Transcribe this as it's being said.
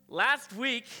Last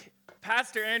week,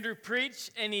 Pastor Andrew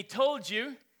preached, and he told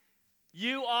you,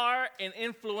 you are an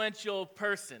influential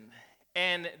person.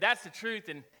 And that's the truth.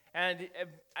 And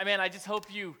I just hope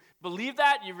you believe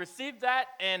that, you receive that,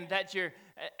 and that you're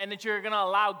going to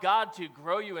allow God to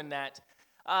grow you in that.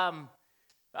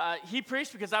 He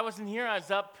preached because I wasn't here. I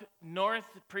was up north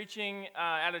preaching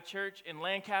at a church in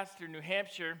Lancaster, New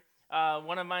Hampshire.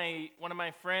 One of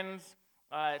my friends,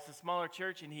 it's a smaller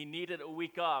church, and he needed a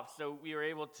week off, so we were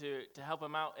able to help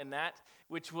him out in that,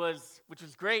 which was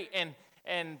great and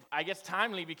I guess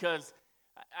timely because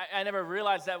I never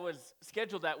realized that was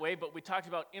scheduled that way. But we talked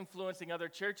about influencing other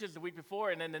churches the week before,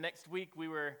 and then the next week we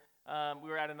were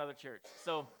at another church.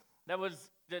 So that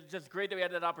was just great that we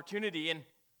had that opportunity. And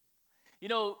you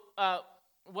know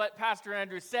what Pastor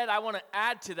Andrew said, I want to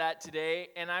add to that today,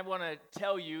 and I want to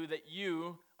tell you that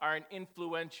you are an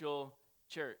influential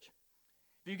church.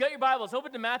 If you've got your Bibles,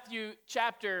 open to Matthew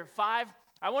chapter 5.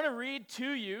 I want to read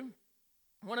to you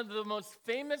one of the most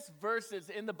famous verses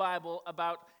in the Bible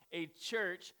about a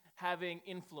church having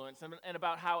influence and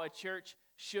about how a church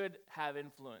should have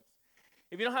influence.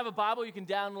 If you don't have a Bible, you can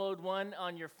download one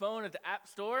on your phone at the App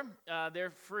Store.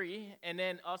 They're free. And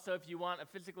then also, if you want a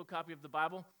physical copy of the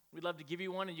Bible, we'd love to give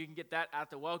you one, and you can get that at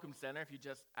the Welcome Center if you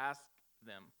just ask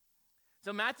them.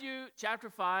 So Matthew chapter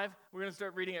 5, we're going to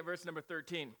start reading at verse number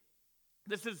 13.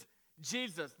 This is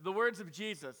Jesus, the words of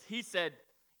Jesus. He said,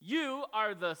 "You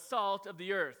are the salt of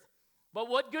the earth. But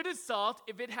what good is salt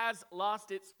if it has lost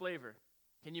its flavor?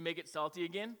 Can you make it salty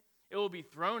again? It will be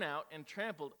thrown out and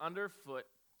trampled underfoot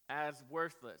as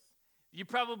worthless." You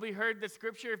probably heard the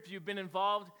scripture if you've been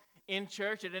involved in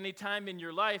church at any time in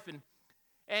your life.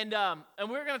 And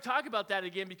we're going to talk about that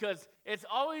again because it's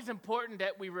always important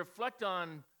that we reflect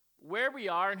on where we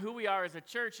are and who we are as a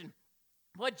church. And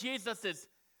what Jesus is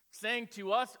saying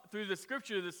to us through the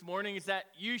scripture this morning is that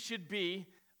you should be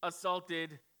a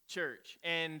salted church.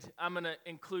 And I'm going to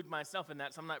include myself in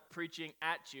that, so I'm not preaching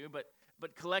at you, but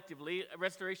collectively,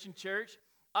 Restoration Church,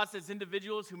 us as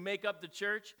individuals who make up the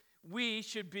church, we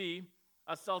should be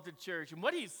a salted church. And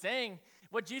what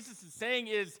Jesus is saying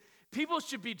is people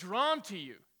should be drawn to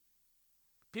you.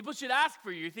 People should ask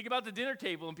for you. You think about the dinner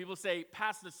table and people say,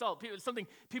 pass the salt. It's something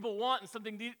people want and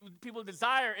something people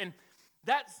desire. And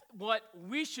that's what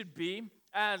we should be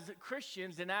as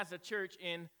Christians and as a church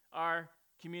in our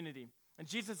community. And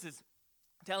Jesus is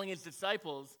telling his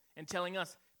disciples and telling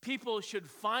us, people should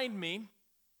find me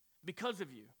because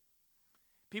of you.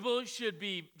 People should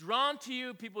be drawn to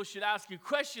you. People should ask you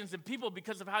questions. And people,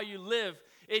 because of how you live,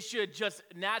 it should just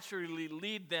naturally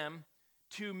lead them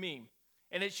to me.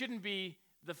 And it shouldn't be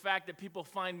the fact that people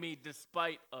find me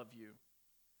despite of you.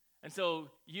 And so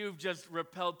you've just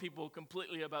repelled people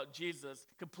completely about Jesus,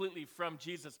 completely from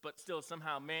Jesus, but still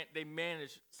somehow they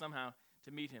manage somehow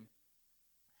to meet him.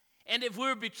 And if we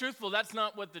would be truthful, that's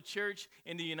not what the church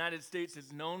in the United States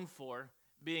is known for,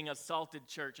 being a salted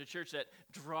church, a church that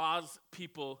draws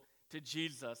people to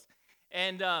Jesus.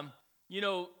 And,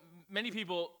 many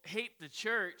people hate the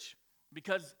church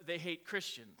because they hate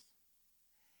Christians.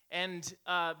 And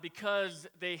because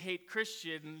they hate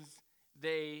Christians,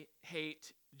 they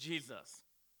hate Jesus.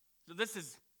 So this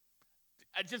is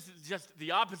just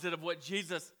the opposite of what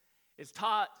Jesus is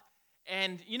taught.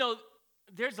 And,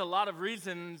 there's a lot of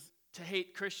reasons to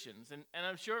hate Christians. And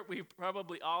I'm sure we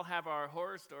probably all have our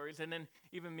horror stories. And then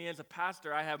even me as a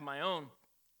pastor, I have my own.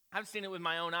 I've seen it with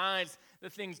my own eyes, the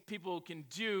things people can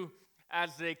do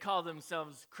as they call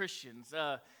themselves Christians.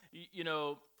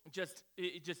 You've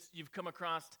come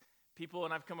across people,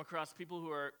 and I've come across people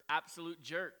who are absolute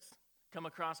jerks. Come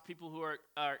across people who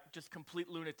are just complete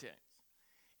lunatics.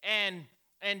 And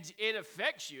it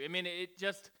affects you. I mean,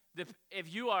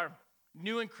 if you are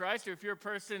new in Christ, or if you're a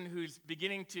person who's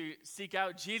beginning to seek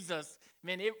out Jesus,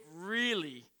 man, it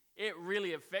really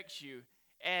affects you.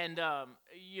 And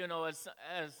as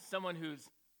someone who's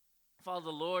followed the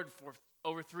Lord for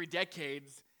over 3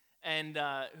 decades and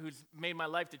who's made my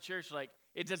life to church,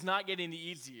 it does not get any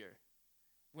easier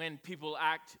when people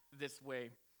act this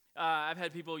way. I've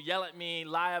had people yell at me,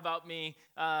 lie about me.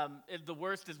 The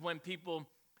worst is when people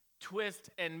twist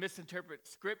and misinterpret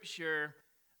Scripture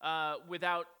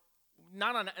without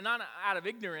not out of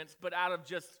ignorance, but out of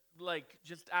just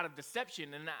out of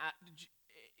deception and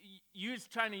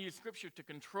trying to use Scripture to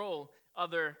control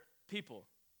other people.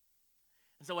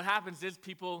 And so what happens is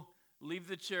people leave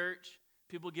the church,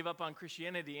 people give up on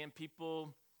Christianity, and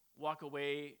people walk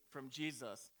away from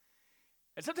Jesus.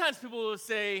 And sometimes people will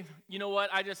say, you know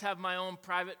what, I just have my own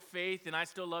private faith and I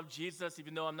still love Jesus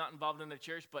even though I'm not involved in the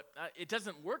church. But it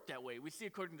doesn't work that way. We see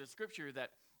according to Scripture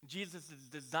that Jesus has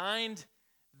designed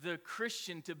the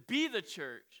Christian to be the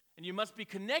church, and you must be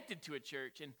connected to a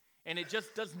church, and it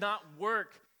just does not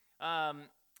work.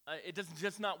 It does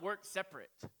just not work separate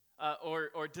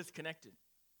or disconnected.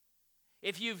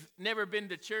 If you've never been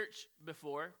to church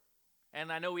before,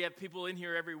 and I know we have people in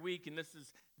here every week, and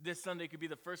this Sunday could be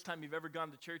the first time you've ever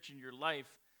gone to church in your life.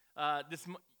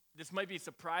 This might be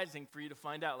surprising for you to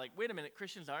find out. Like, wait a minute,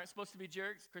 Christians aren't supposed to be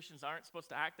jerks. Christians aren't supposed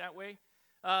to act that way.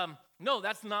 No,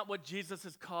 that's not what Jesus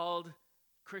has called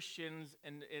Christians,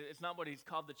 and it's not what he's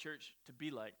called the church to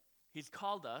be like. He's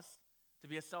called us to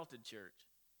be a salted church.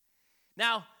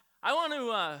 Now, I want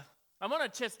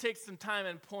to just take some time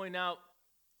and point out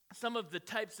some of the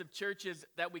types of churches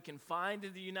that we can find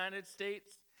in the United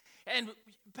States. And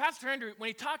Pastor Andrew, when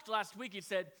he talked last week, he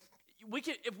said,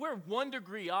 if we're 1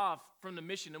 degree off from the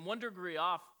mission and 1 degree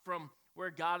off from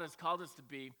where God has called us to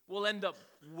be, we'll end up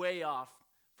way off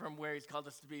from where he's called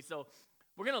us to be. So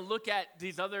we're going to look at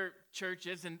these other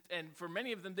churches, and for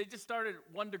many of them, they just started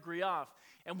 1 degree off.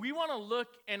 And we want to look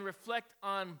and reflect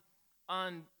on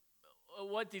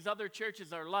what these other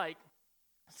churches are like,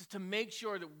 so to make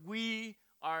sure that we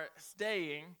are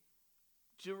staying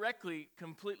directly,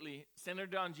 completely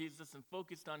centered on Jesus and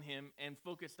focused on him and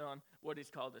focused on what he's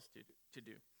called us to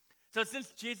do. So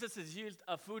since Jesus has used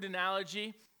a food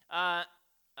analogy, I'm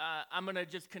going to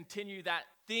just continue that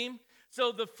theme.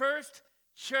 So the first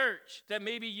church that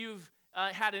maybe you've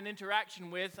had an interaction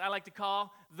with, I like to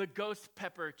call the Ghost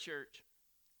Pepper Church.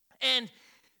 And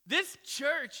this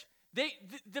church, the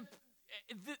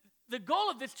goal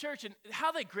of this church and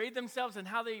how they grade themselves and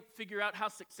how they figure out how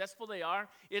successful they are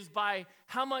is by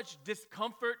how much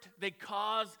discomfort they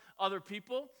cause other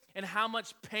people and how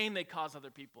much pain they cause other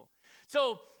people.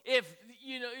 So if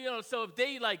so if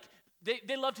they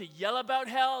love to yell about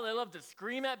hell, they love to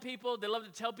scream at people, they love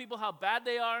to tell people how bad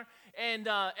they are, and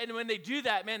when they do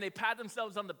that, man, they pat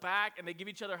themselves on the back and they give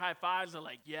each other high fives. They're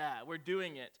like, yeah, we're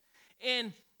doing it.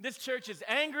 And this church is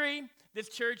angry. This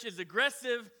church is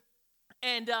aggressive.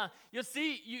 And you'll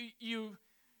see, you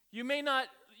may not,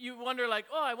 you wonder like,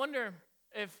 oh, I wonder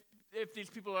if these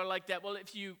people are like that. Well,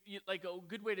 if you like a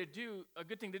good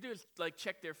thing to do is like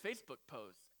check their Facebook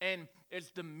posts. And it's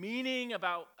demeaning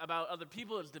about other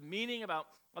people. It's demeaning about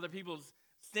other people's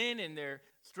sin and their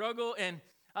struggle. And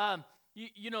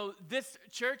this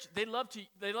church, they love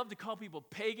to call people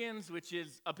pagans, which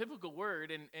is a biblical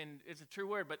word and it's a true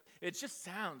word, but it just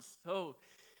sounds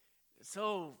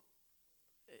so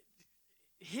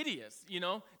hideous,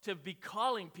 to be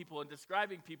calling people and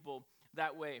describing people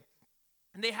that way.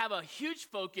 And they have a huge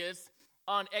focus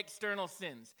on external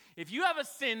sins. If you have a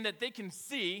sin that they can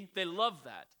see, they love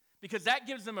that because that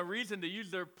gives them a reason to use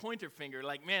their pointer finger.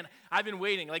 Like, man, I've been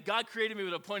waiting. Like, God created me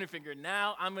with a pointer finger.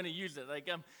 Now I'm going to use it.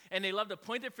 And they love to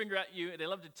point their finger at you, and they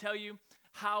love to tell you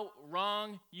how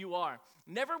wrong you are.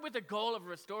 Never with the goal of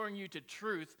restoring you to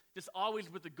truth, just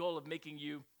always with the goal of making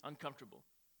you uncomfortable.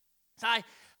 So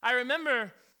I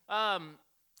remember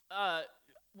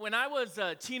when I was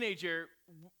a teenager,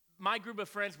 my group of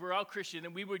friends were all Christian,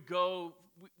 and we would go.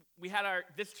 We had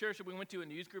this church that we went to in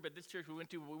the youth group. At this church we went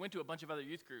to a bunch of other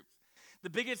youth groups. The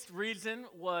biggest reason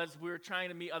was we were trying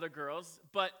to meet other girls,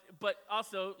 but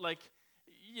also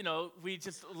we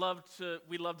just loved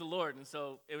the Lord, and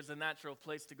so it was a natural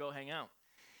place to go hang out.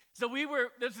 So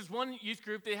there's this one youth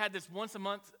group, they had this once a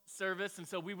month service, and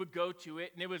so we would go to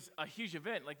it, and it was a huge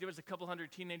event. Like, there was a couple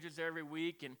hundred teenagers there every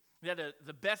week, and we had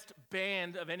the best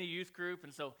band of any youth group,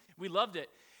 and so we loved it.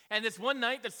 And this one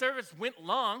night, the service went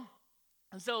long,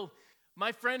 and so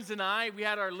my friends and I, we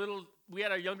had our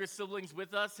younger siblings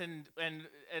with us, and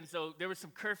so there were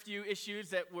some curfew issues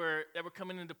that were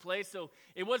coming into play, so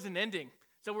it wasn't ending.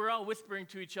 So we're all whispering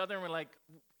to each other, and we're like,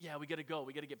 yeah, we got to go,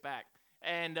 we got to get back.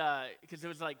 And because it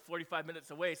was like 45 minutes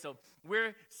away. So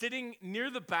we're sitting near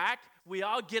the back. We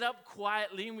all get up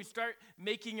quietly, and we start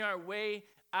making our way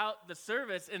out the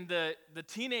service. And the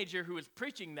teenager who was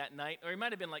preaching that night, or he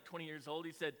might have been like 20 years old,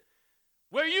 he said,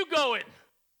 "Where are you going?"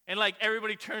 And like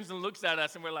everybody turns and looks at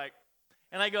us, and we're like,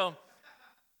 and I go,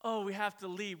 "Oh, we have to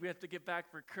leave. We have to get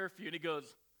back for curfew." And he goes,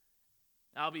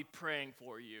 "I'll be praying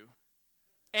for you."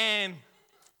 And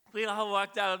we all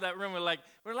walked out of that room.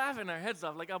 We're laughing our heads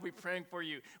off, like, "I'll be praying for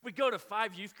you." We go to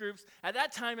 5 youth groups. At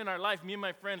that time in our life, me and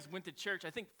my friends went to church, I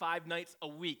think 5 nights a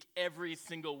week, every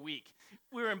single week.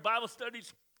 We were in Bible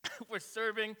studies. We're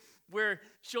serving. We're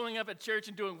showing up at church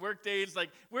and doing work days. Like,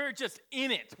 we're just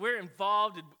in it. We're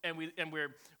involved, and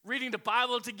we're reading the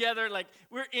Bible together. Like,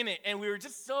 we're in it. And we were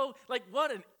just so, like,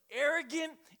 what an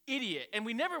arrogant idiot. And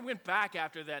we never went back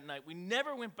after that night. We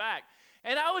never went back.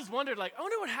 And I always wondered, like, I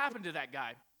wonder what happened to that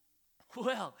guy.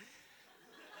 Well,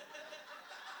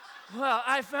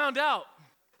 I found out.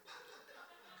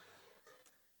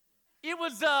 It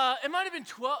was, it might have been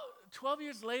 12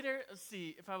 years later. Let's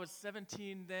see, if I was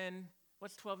 17 then,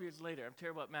 what's 12 years later? I'm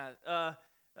terrible at math.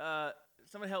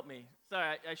 Someone help me.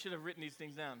 Sorry, I should have written these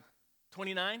things down.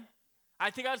 29? I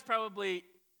think I was probably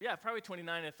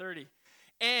 29 or 30.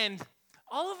 And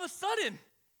all of a sudden,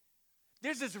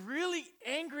 there's this really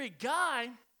angry guy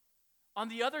on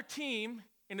the other team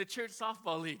in the church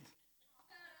softball league.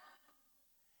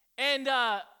 And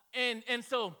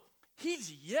so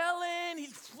he's yelling,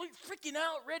 he's freaking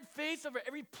out, red face over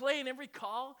every play and every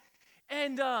call.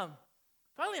 And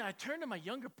finally, I turned to my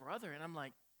younger brother, and I'm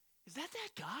like, is that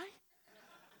guy?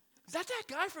 Is that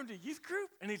guy from the youth group?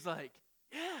 And he's like,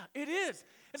 yeah, it is.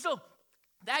 And so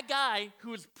that guy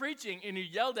who was preaching and who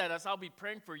yelled at us, I'll be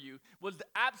praying for you, was the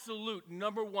absolute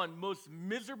number one most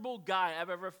miserable guy I've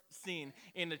ever seen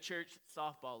in the church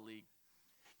softball league.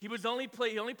 He only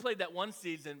played that one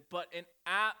season, but an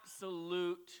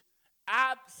absolute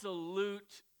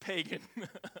pagan.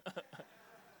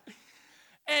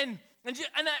 and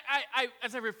I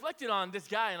as I reflected on this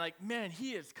guy, and like, man,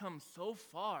 he has come so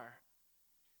far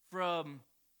from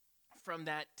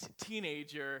that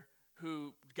teenager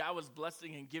who God was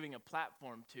blessing and giving a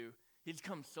platform to. He's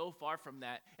come so far from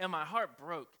that. And my heart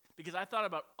broke because I thought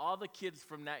about all the kids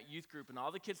from that youth group and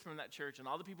all the kids from that church and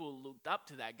all the people who looked up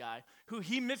to that guy who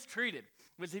he mistreated.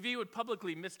 Because if he would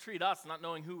publicly mistreat us, not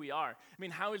knowing who we are, I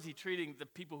mean, how is he treating the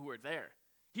people who are there?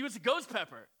 He was a ghost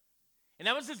pepper. And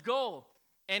that was his goal.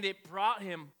 And it brought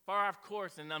him far off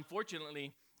course. And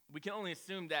unfortunately, we can only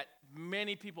assume that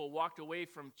many people walked away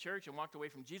from church and walked away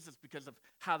from Jesus because of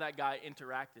how that guy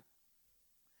interacted.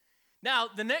 Now,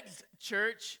 the next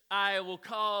church I will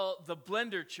call the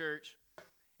Blender Church.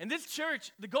 And this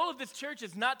church, the goal of this church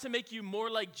is not to make you more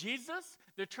like Jesus.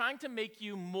 They're trying to make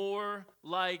you more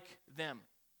like them.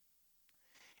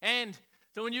 And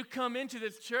so when you come into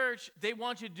this church, they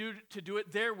want you to do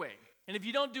it their way. And if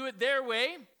you don't do it their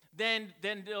way, then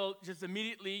they'll just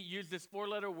immediately use this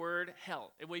 4-letter word,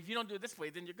 hell. Well, if you don't do it this way,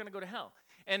 then you're going to go to hell.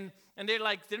 And they're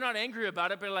not angry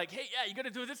about it, but they're like, hey, yeah, you got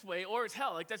to do it this way, or it's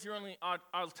hell. Like, that's your only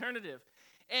alternative.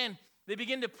 And they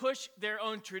begin to push their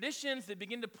own traditions. They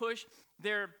begin to push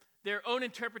their own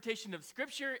interpretation of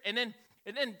Scripture. And then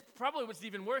probably what's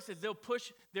even worse is they'll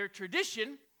push their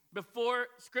tradition before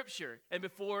Scripture and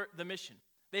before the mission.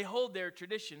 They hold their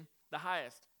tradition the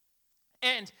highest.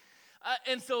 And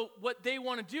so what they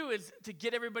want to do is to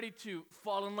get everybody to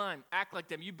fall in line, act like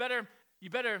them. You better,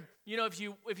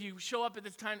 if you show up at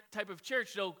this type of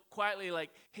church, they'll quietly like,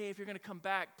 hey, if you're going to come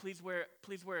back, please wear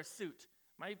a suit.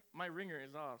 My ringer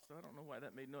is off, so I don't know why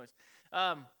that made noise.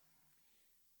 And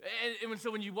so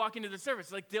when you walk into the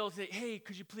service, like they'll say, hey,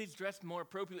 could you please dress more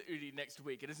appropriately next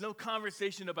week? And there's no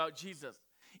conversation about Jesus.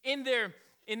 In their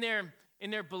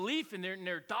belief, in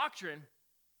their doctrine,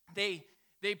 they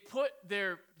put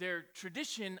their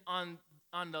tradition on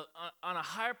a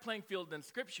higher playing field than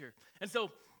Scripture. And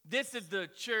so this is the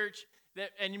church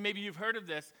that, and maybe you've heard of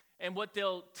this, and what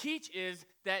they'll teach is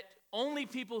that only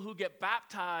people who get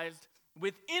baptized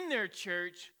within their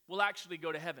church will actually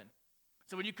go to heaven.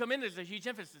 So when you come in, there's a huge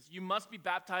emphasis. You must be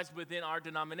baptized within our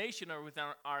denomination or within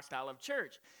our style of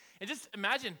church. And just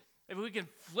imagine if we can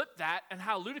flip that and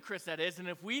how ludicrous that is. And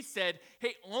if we said,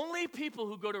 hey, only people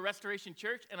who go to Restoration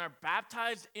Church and are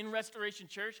baptized in Restoration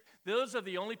Church, those are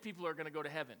the only people who are going to go to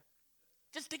heaven.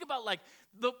 Just think about like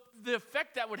the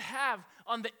effect that would have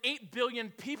on the 8 billion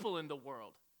people in the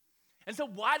world. And so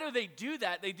why do they do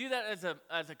that? They do that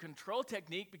as a control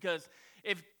technique because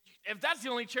if that's the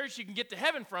only church you can get to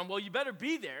heaven from, well, you better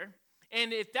be there.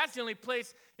 And if that's the only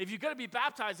place, if you're going to be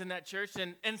baptized in that church,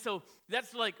 and so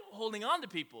that's like holding on to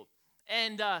people.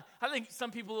 And I think some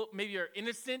people maybe are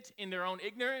innocent in their own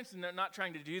ignorance, and they're not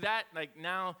trying to do that. Like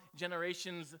now,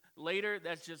 generations later,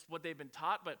 that's just what they've been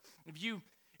taught. But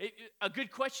a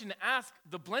good question to ask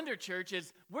the Blender Church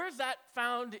is, where's that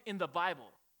found in the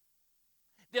Bible?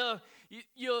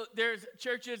 There's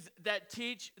churches that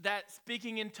teach that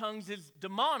speaking in tongues is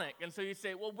demonic. And so you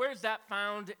say, well, where's that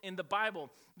found in the Bible?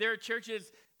 There are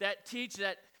churches that teach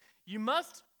that you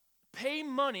must pay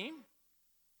money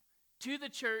to the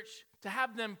church to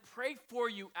have them pray for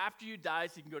you after you die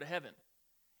so you can go to heaven.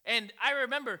 And I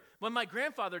remember when my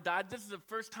grandfather died, this is the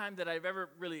first time that I've ever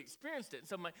really experienced it.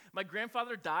 So my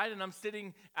grandfather died, and I'm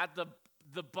sitting at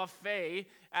the buffet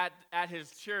at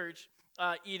his church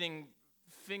eating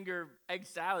finger egg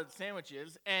salad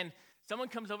sandwiches, and someone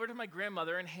comes over to my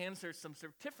grandmother and hands her some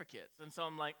certificates. And so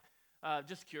I'm like,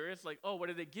 just curious, like, oh, what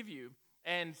did they give you?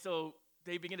 And so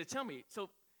they begin to tell me. So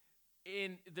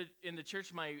in the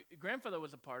church my grandfather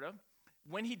was a part of,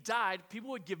 when he died,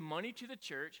 people would give money to the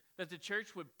church, that the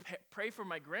church would pray for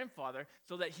my grandfather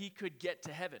so that he could get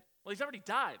to heaven. Well, he's already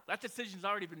died. That decision's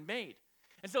already been made.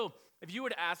 And so if you were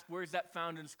to ask, where is that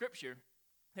found in Scripture,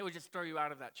 they would just throw you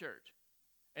out of that church.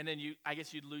 And then I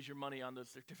guess you'd lose your money on those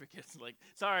certificates. Like,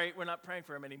 sorry, we're not praying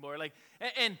for him anymore.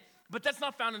 But that's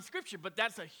not found in Scripture. But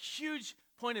that's a huge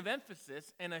point of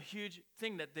emphasis and a huge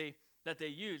thing that they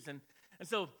use. And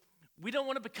so we don't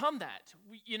want to become that.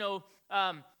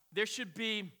 There should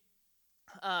be,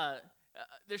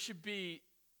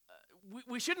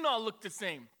 we shouldn't all look the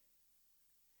same.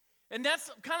 And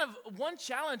that's kind of one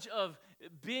challenge of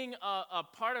being a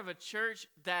part of a church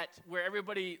where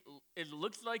everybody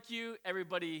looks like you,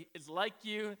 everybody is like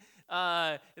you.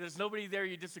 There's nobody there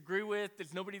you disagree with.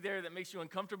 There's nobody there that makes you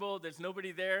uncomfortable. There's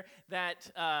nobody there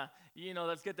that,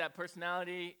 let's get that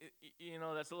personality,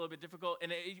 that's a little bit difficult.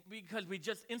 And because we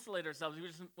just insulate ourselves.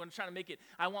 We're trying to make it,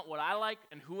 I want what I like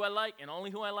and who I like and only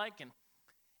who I like.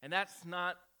 And that's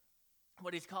not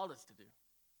what he's called us to do.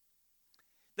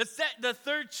 The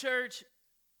third church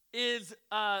is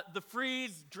the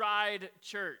freeze-dried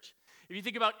church. If you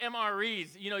think about MREs,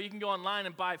 you can go online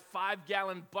and buy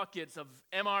 5-gallon buckets of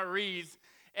MREs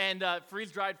and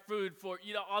freeze-dried food for,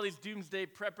 all these doomsday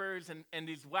preppers and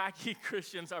these wacky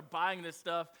Christians are buying this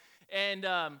stuff. And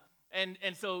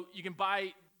so you can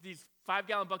buy these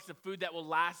 5-gallon buckets of food that will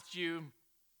last you,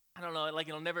 I don't know, like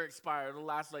it'll never expire. It'll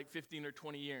last like 15 or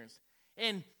 20 years.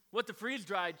 And what the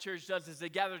freeze-dried church does is they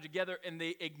gather together and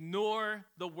they ignore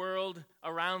the world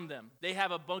around them. They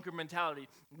have a bunker mentality.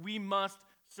 We must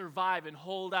survive and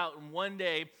hold out, and one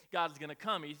day God's going to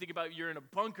come. And you think about you're in a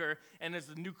bunker and there's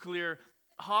a nuclear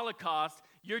holocaust.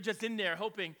 You're just in there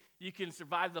hoping you can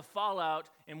survive the fallout,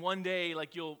 and one day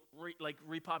you'll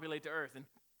repopulate the earth. And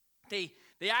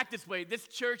they act this way. This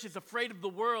church is afraid of the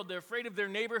world. They're afraid of their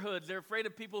neighborhoods. They're afraid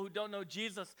of people who don't know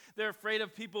Jesus. They're afraid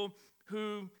of people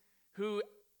who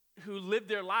live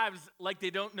their lives like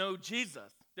they don't know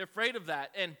Jesus. They're afraid of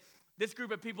that. And this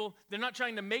group of people, they're not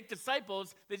trying to make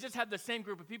disciples. They just have the same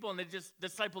group of people, and they just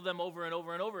disciple them over and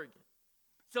over and over again.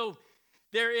 So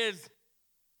there is,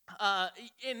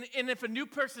 and if a new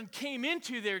person came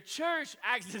into their church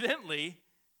accidentally,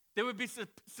 they would be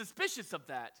suspicious of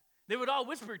that. They would all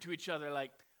whisper to each other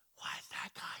like, why is that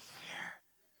guy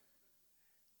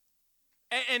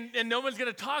here? And no one's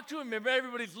going to talk to him.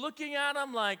 Everybody's looking at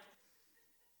him like,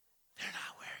 they're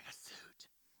not wearing a suit.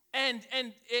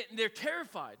 And they're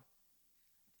terrified.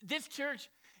 This church,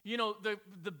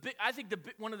 I think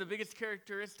one of the biggest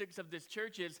characteristics of this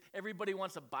church is everybody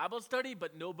wants a Bible study,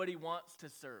 but nobody wants to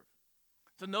serve.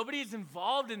 So nobody's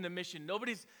involved in the mission.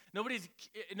 Nobody's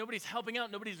helping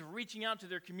out. Nobody's reaching out to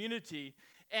their community.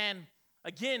 And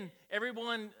again,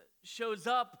 everyone shows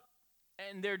up,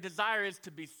 and their desire is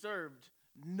to be served.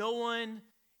 No one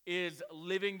is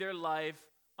living their life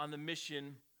on the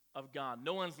mission of God.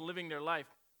 No one's living their life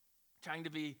trying to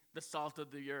be the salt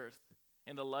of the earth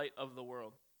and the light of the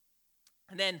world.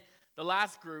 And then the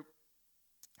last group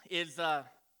is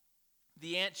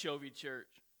the anchovy church.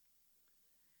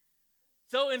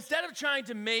 So instead of trying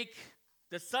to make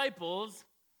disciples,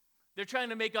 they're trying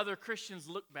to make other Christians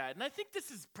look bad. And I think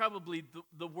this is probably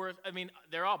the worst. I mean,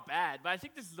 they're all bad, but I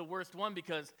think this is the worst one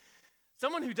because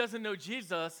someone who doesn't know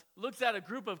Jesus looks at a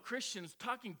group of Christians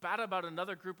talking bad about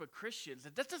another group of Christians.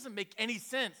 And that doesn't make any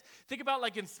sense. Think about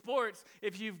in sports,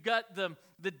 if you've got the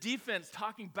defense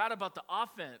talking bad about the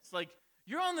offense.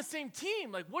 You're on the same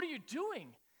team. What are you doing?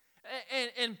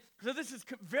 And so this is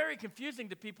very confusing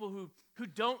to people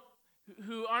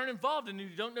who aren't involved and who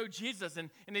don't know Jesus.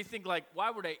 And they think why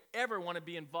would I ever want to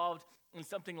be involved in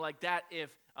something like that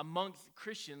if amongst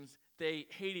Christians they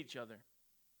hate each other?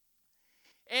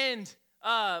 And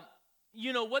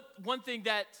one thing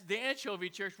that the anchovy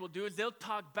church will do is they'll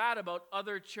talk bad about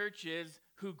other churches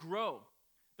who grow.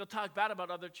 They'll talk bad about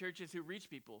other churches who reach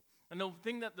people. And the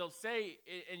thing that they'll say,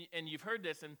 and you've heard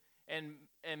this, and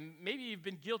maybe you've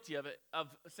been guilty of it, of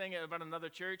saying it about another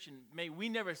church, and may we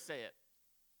never say it.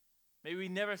 May we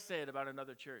never say it about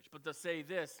another church. But they'll say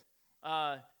this,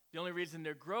 the only reason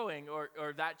they're growing,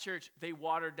 or that church, they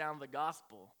water down the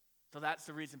gospel. So that's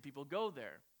the reason people go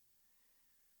there.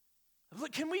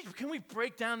 Look, can we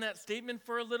break down that statement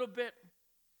for a little bit?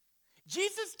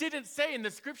 Jesus didn't say in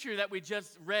the scripture that we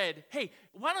just read, hey,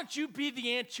 why don't you be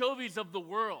the anchovies of the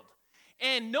world?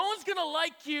 And no one's going to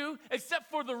like you except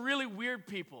for the really weird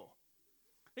people.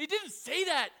 He didn't say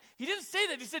that. He didn't say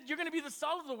that. He said you're going to be the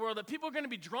salt of the world, that people are going to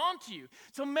be drawn to you.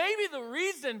 So maybe the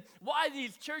reason why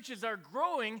these churches are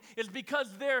growing is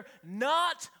because they're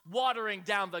not watering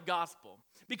down the gospel.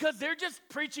 Because they're just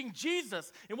preaching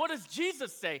Jesus. And what does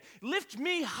Jesus say? Lift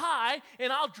me high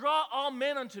and I'll draw all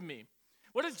men unto me.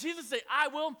 What does Jesus say? I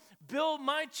will build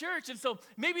my church. And so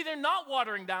maybe they're not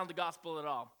watering down the gospel at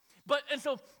all. And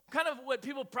so kind of what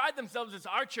people pride themselves is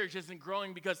our church isn't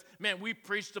growing because, man, we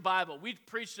preach the Bible. We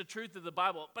preach the truth of the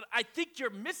Bible. But I think you're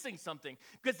missing something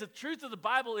because the truth of the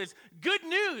Bible is good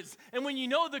news. And when you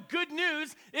know the good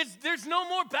news, there's no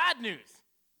more bad news.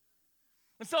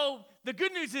 And so the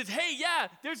good news is, hey, yeah,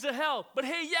 there's a hell. But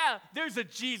hey, yeah, there's a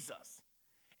Jesus.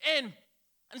 And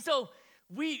so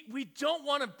we don't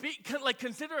want to be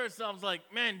consider ourselves like,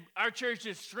 man, our church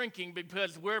is shrinking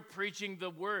because we're preaching the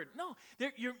word. No,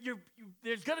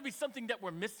 there's got to be something that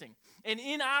we're missing. And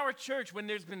in our church, when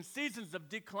there's been seasons of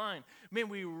decline, man,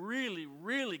 we really,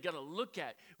 really got to look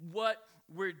at what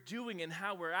we're doing and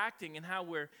how we're acting and how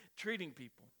we're treating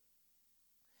people.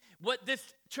 What this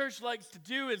church likes to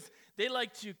do is they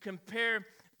like to compare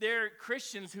their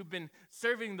Christians who've been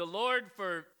serving the Lord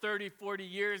for 30, 40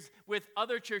 years with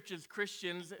other churches'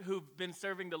 Christians who've been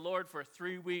serving the Lord for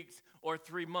 3 weeks or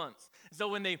 3 months. So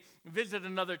when they visit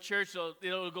another church,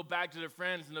 they'll go back to their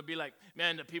friends and they'll be like,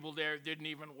 man, the people there didn't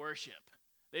even worship.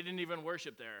 They didn't even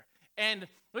worship there. And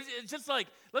it's just like,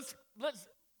 let's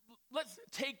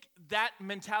take that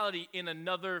mentality in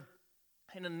another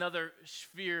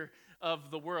sphere of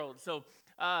the world. So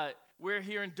we're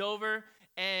here in Dover,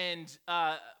 and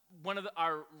one of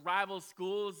our rival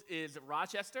schools is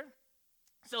Rochester.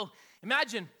 So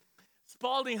imagine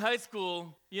Spalding High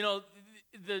School, and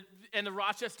the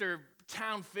Rochester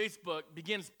town Facebook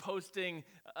begins posting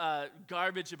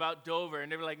garbage about Dover.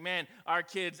 And they were like, man, our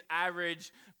kids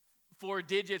average 4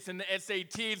 digits in the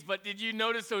SATs, but did you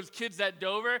notice those kids at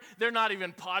Dover? They're not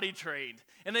even potty trained.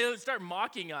 And they start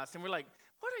mocking us, and we're like,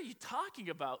 what are you talking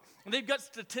about? And they've got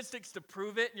statistics to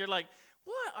prove it, and you're like,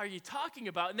 what are you talking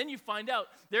about? And then you find out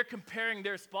they're comparing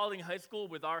their Spalding High School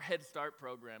with our Head Start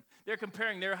program. They're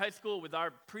comparing their high school with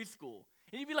our preschool.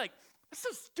 And you'd be like, that's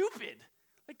so stupid.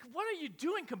 Like, what are you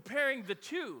doing comparing the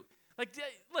two? Like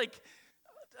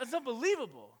that's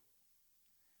unbelievable.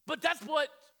 But that's what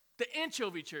the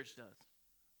Anchovy Church does.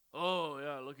 Oh,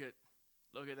 yeah, look at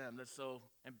them. That's so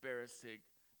embarrassing.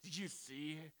 Did you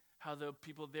see how the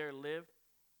people there live?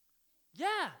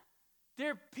 Yeah.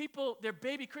 They're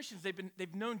baby Christians.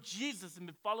 They've known Jesus and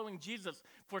been following Jesus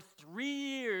for 3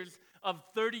 years of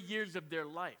 30 years of their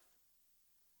life.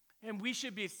 And we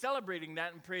should be celebrating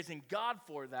that and praising God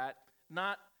for that,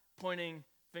 not pointing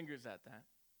fingers at that.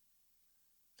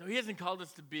 So he hasn't called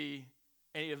us to be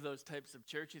any of those types of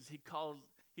churches.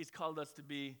 He's called us to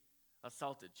be a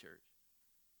salted church.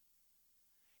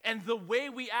 And the way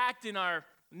we act in our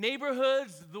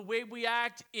neighborhoods, the way we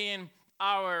act in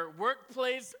our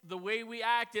workplace, the way we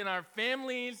act in our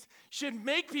families should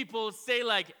make people say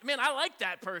like, man, I like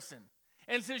that person.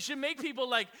 And so it should make people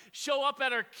like show up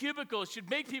at our cubicle, should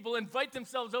make people invite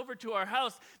themselves over to our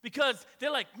house because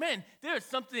they're like, man, there's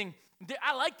something,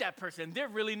 I like that person. They're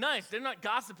really nice. They're not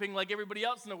gossiping like everybody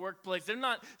else in the workplace. They're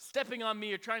not stepping on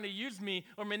me or trying to use me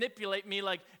or manipulate me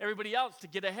like everybody else to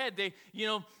get ahead. I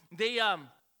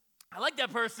like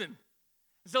that person.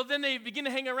 So then they begin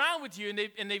to hang around with you,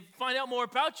 and they find out more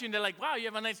about you, and they're like, wow, you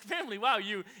have a nice family. Wow,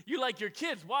 you like your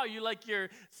kids. Wow, you like your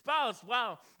spouse.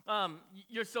 Wow,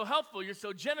 you're so helpful. You're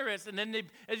so generous. And then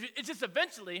it's just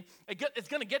eventually, it's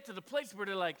going to get to the place where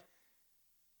they're like,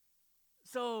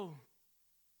 so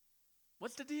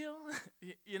what's the deal?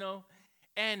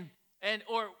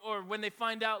 Or when they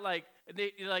find out, like, they're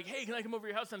like, hey, can I come over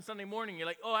to your house on Sunday morning? You're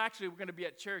like, oh, actually, we're going to be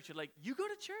at church. You're like, you go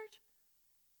to church?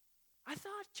 I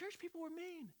thought church people were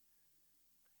mean.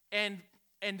 And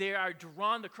they are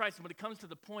drawn to Christ. And when it comes to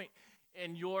the point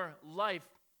in your life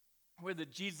where the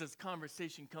Jesus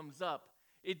conversation comes up,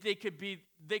 they could be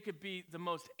the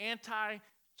most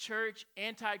anti-church,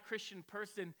 anti-Christian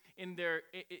person in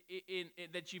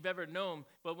that you've ever known.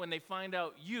 But when they find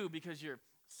out you, because you're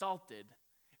salted,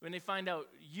 when they find out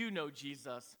you know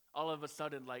Jesus, all of a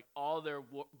sudden, like, all their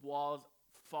walls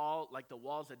fall like the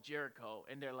walls of Jericho,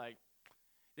 and they're like,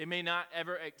 they may not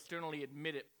ever externally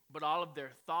admit it, but all of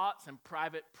their thoughts and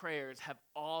private prayers have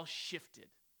all shifted.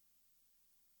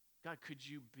 God, could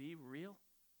you be real?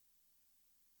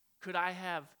 Could I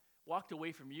have walked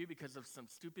away from you because of some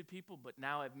stupid people, but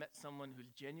now I've met someone who's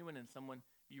genuine and someone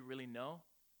you really know?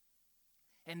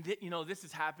 And this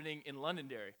is happening in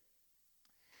Londonderry.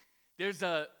 There's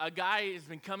a guy who's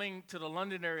been coming to the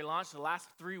Londonderry launch the last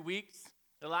 3 weeks.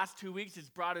 The last 2 weeks, he's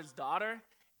brought his daughter.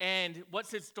 And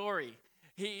what's his story?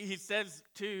 He says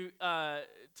to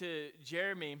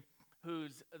Jeremy,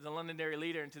 who's the Londonderry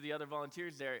leader, and to the other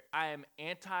volunteers there, I am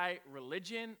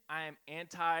anti-religion, I am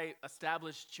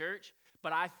anti-established church,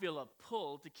 but I feel a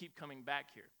pull to keep coming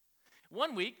back here.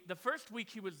 One week, the first week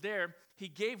he was there, he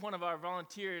gave one of our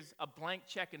volunteers a blank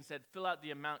check and said, fill out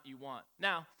the amount you want.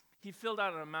 Now, he filled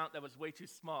out an amount that was way too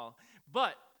small.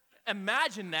 But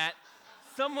imagine that,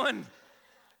 someone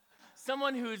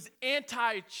who's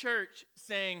anti-church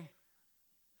saying,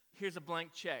 here's a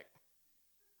blank check.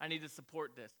 I need to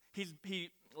support this.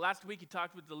 Last week he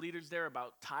talked with the leaders there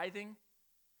about tithing,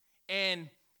 and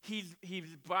he's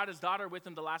brought his daughter with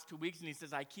him the last 2 weeks, and he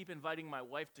says, I keep inviting my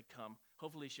wife to come.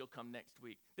 Hopefully she'll come next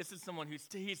week. This is someone his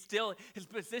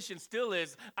position still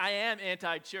is, I am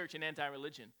anti-church and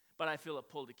anti-religion, but I feel a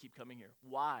pull to keep coming here.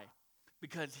 Why?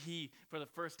 Because he, for the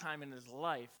first time in his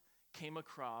life, came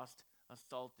across a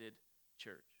salted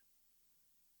church.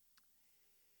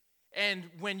 And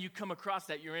when you come across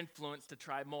that, you're influenced to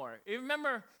try more. You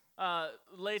remember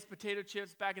Lay's potato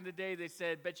chips back in the day? They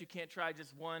said, bet you can't try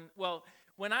just one. Well,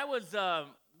 when I was 12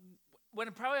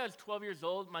 years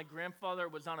old, my grandfather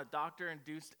was on a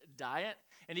doctor-induced diet,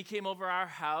 and he came over our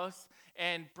house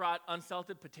and brought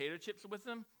unsalted potato chips with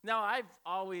him. Now, I've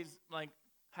always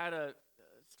had a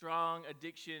strong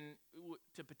addiction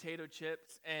to potato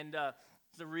chips, and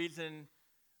the reason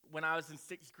when I was in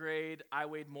 6th grade, I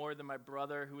weighed more than my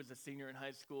brother, who was a senior in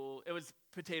high school. It was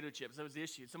potato chips. That was the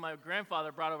issue. So my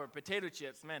grandfather brought over potato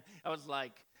chips. Man, I was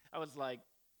like a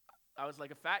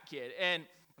fat kid, and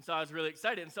so I was really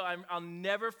excited. And so I'll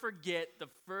never forget the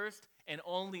first and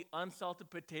only unsalted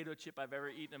potato chip I've ever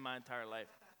eaten in my entire life.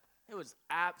 It was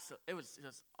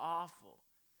just awful.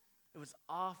 It was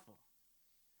awful.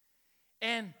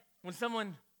 And when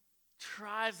someone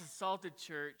tries a salted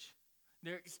church,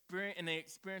 they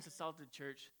experience a salted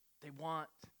church, they want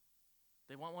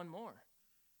one more.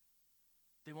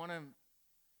 They want to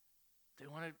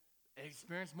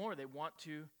experience more. They want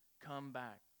to come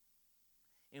back.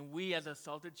 And we as a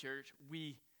salted church,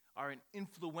 we are an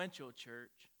influential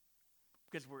church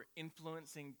because we're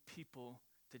influencing people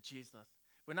to Jesus.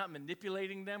 We're not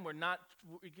manipulating them. We're not,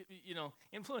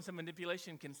 influence and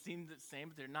manipulation can seem the same,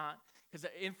 but they're not. Because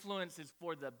the influence is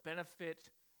for the benefit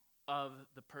of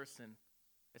the person.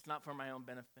 It's not for my own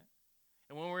benefit.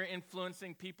 And when we're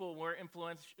influencing people, we're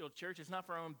influential church, it's not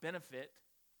for our own benefit.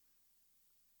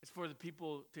 It's for the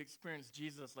people to experience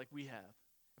Jesus like we have.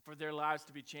 And for their lives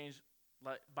to be changed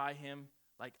by him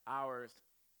like ours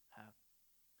have.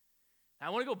 Now, I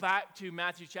want to go back to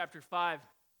Matthew chapter 5.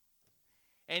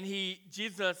 And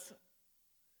Jesus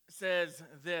says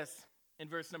this in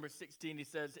verse number 16. He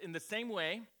says, in the same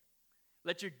way,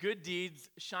 let your good deeds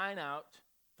shine out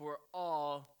for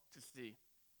all to see,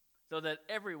 so that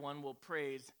everyone will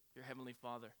praise your heavenly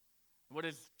Father. What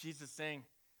is Jesus saying?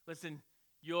 Listen,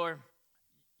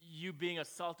 you being a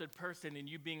salted person and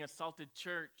you being a salted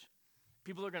church,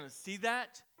 people are going to see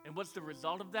that, and what's the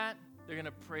result of that? They're going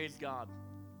to praise God.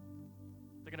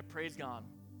 They're going to praise God.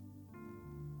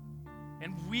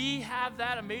 And we have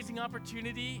that amazing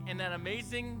opportunity and that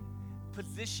amazing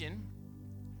position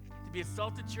to be a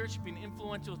salted church, to be an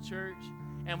influential church,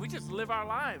 and we just live our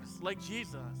lives like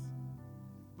Jesus.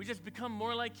 We just become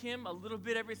more like him a little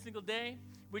bit every single day.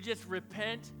 We just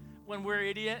repent when we're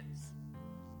idiots.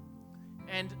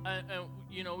 And,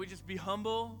 we just be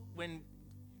humble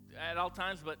at all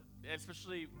times, but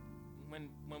especially when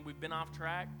we've been off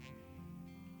track.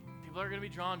 People are going to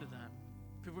be drawn to that.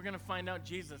 People are going to find out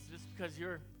Jesus just because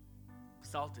you're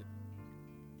salted.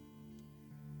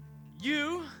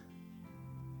 You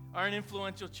are an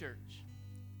influential church.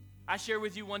 I share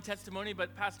with you one testimony,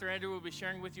 but Pastor Andrew will be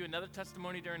sharing with you another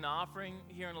testimony during the offering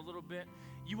here in a little bit.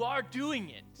 You are doing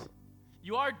it.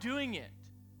 You are doing it.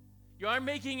 You are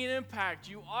making an impact.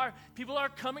 People are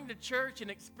coming to church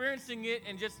and experiencing it,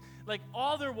 and just like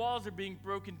all their walls are being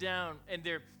broken down, and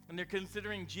they're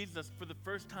considering Jesus for the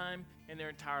first time in their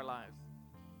entire lives.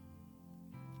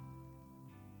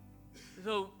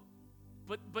 So,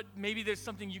 but maybe there's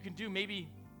something you can do. Maybe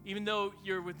even though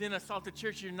you're within a salted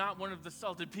church, you're not one of the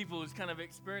salted people who's kind of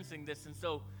experiencing this, and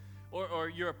so, or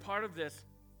you're a part of this.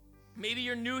 Maybe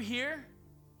you're new here.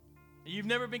 You've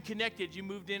never been connected. You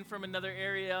moved in from another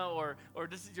area, or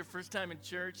this is your first time in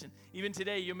church, and even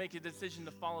today you'll make a decision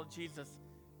to follow Jesus.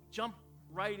 Jump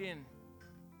right in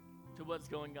to what's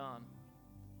going on.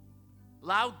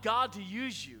 Allow God to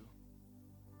use you.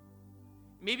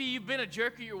 Maybe you've been a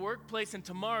jerk at your workplace, and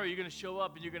tomorrow you're going to show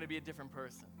up and you're going to be a different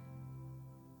person.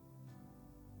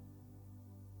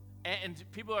 And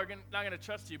people are not going to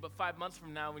trust you, but 5 months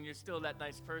from now, when you're still that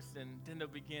nice person, then they'll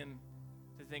begin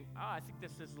to think, I think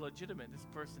this is legitimate. This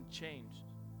person changed.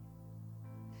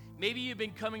 Maybe you've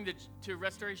been coming to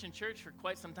Restoration Church for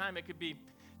quite some time. It could be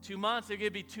 2 months, it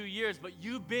could be 2 years, but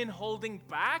you've been holding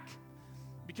back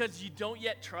because you don't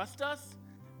yet trust us.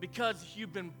 because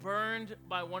you've been burned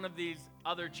by one of these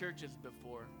other churches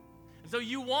before. And so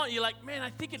you're like, man, I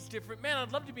think it's different. Man,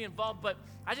 I'd love to be involved, but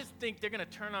I just think they're going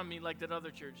to turn on me like that other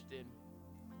church did.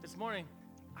 This morning,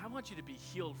 I want you to be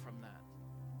healed from that.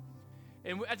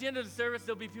 And at the end of the service,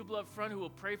 there'll be people up front who will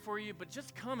pray for you, but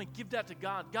just come and give that to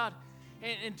God. God,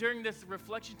 and during this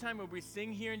reflection time where we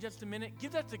sing here in just a minute,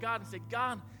 give that to God and say,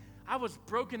 God, I was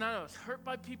broken, I was hurt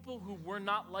by people who were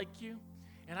not like you,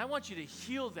 and I want you to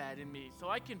heal that in me so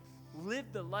I can live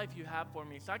the life you have for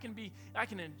me, so I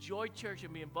can enjoy church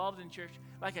and be involved in church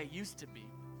like I used to be.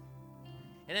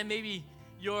 And then maybe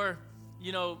you're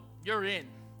in.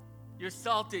 You're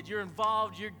salted, you're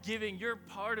involved, you're giving, you're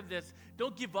part of this.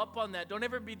 Don't give up on that. Don't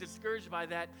ever be discouraged by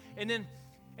that. And then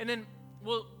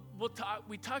we'll talk.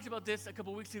 We talked about this a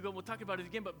couple weeks ago. We'll talk about it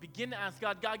again, but begin to ask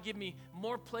God, give me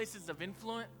more places of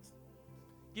influence.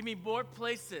 Give me more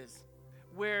places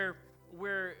where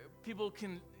people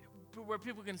can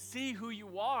see who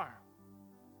you are.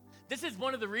 This is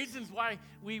one of the reasons why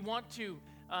we want to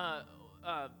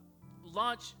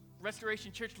launch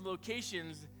Restoration Church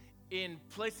locations in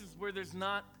places where there's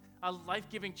not a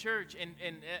life-giving church, and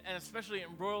especially in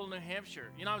rural New Hampshire.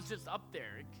 I was just up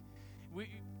there.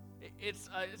 It's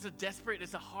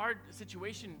a hard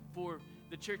situation for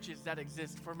the churches that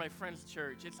exist, for my friend's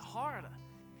church. It's hard.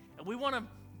 And we want to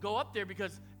go up there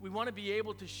because we want to be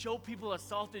able to show people a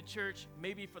salted church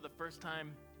maybe for the first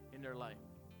time in their life.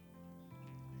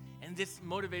 And this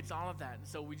motivates all of that. And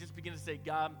so we just begin to say,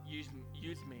 God, use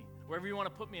me. Wherever you want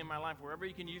to put me in my life, wherever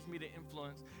you can use me to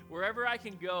influence, wherever I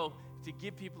can go to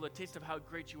give people a taste of how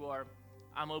great you are,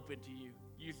 I'm open to you.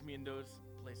 Use me in those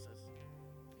places.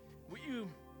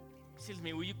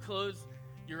 Will you close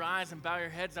your eyes and bow your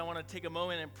heads? I want to take a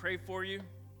moment and pray for you.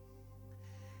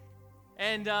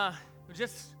 And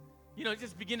just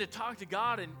begin to talk to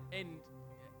God, and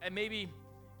maybe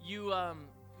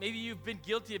you've been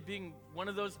guilty of being one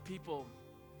of those people,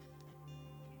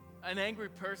 an angry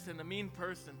person, a mean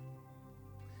person.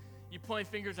 You point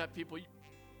fingers at people.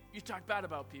 You talk bad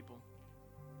about people.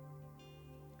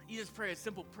 You just pray a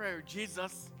simple prayer.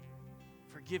 Jesus,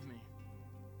 forgive me.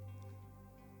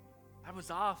 I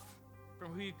was off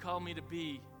from who you called me to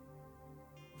be.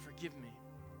 Forgive me.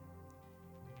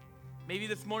 Maybe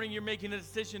this morning you're making a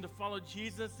decision to follow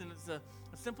Jesus, and it's a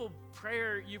simple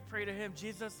prayer you pray to him.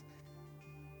 Jesus,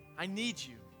 I need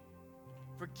you.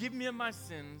 Forgive me of my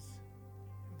sins.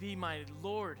 Be my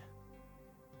Lord.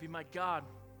 Be my God.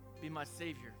 Be my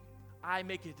Savior. I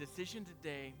make a decision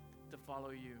today to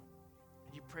follow you.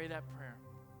 And you pray that prayer.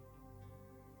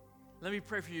 Let me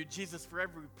pray for you, Jesus, for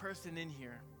every person in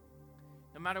here.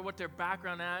 No matter what their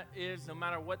background is, no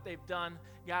matter what they've done,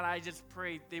 God, I just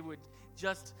pray they would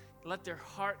just let their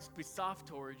hearts be soft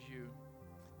towards you.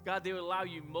 God, they would allow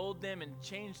you mold them and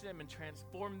change them and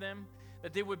transform them,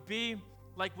 that they would be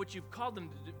like what you've called them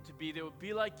to be. They would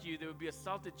be like you. They would be a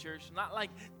salted church, not like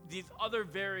these other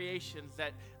variations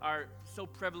that are so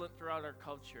prevalent throughout our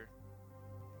culture.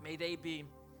 May they be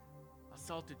a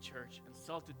salted church and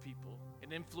salted people,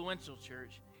 an influential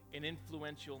church and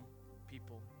influential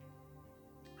people.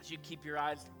 As you keep your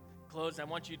eyes closed, I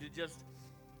want you to just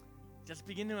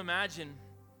begin to imagine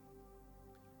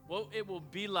what it will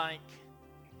be like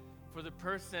for the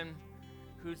person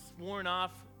who's sworn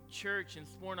off church and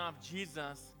sworn off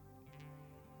Jesus,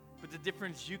 but the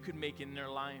difference you could make in their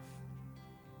life,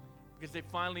 because they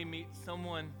finally meet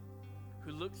someone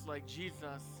who looks like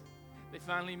Jesus. They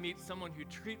finally meet someone who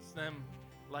treats them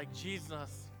like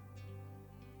Jesus.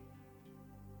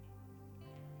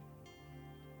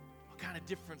 What kind of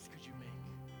difference could you make?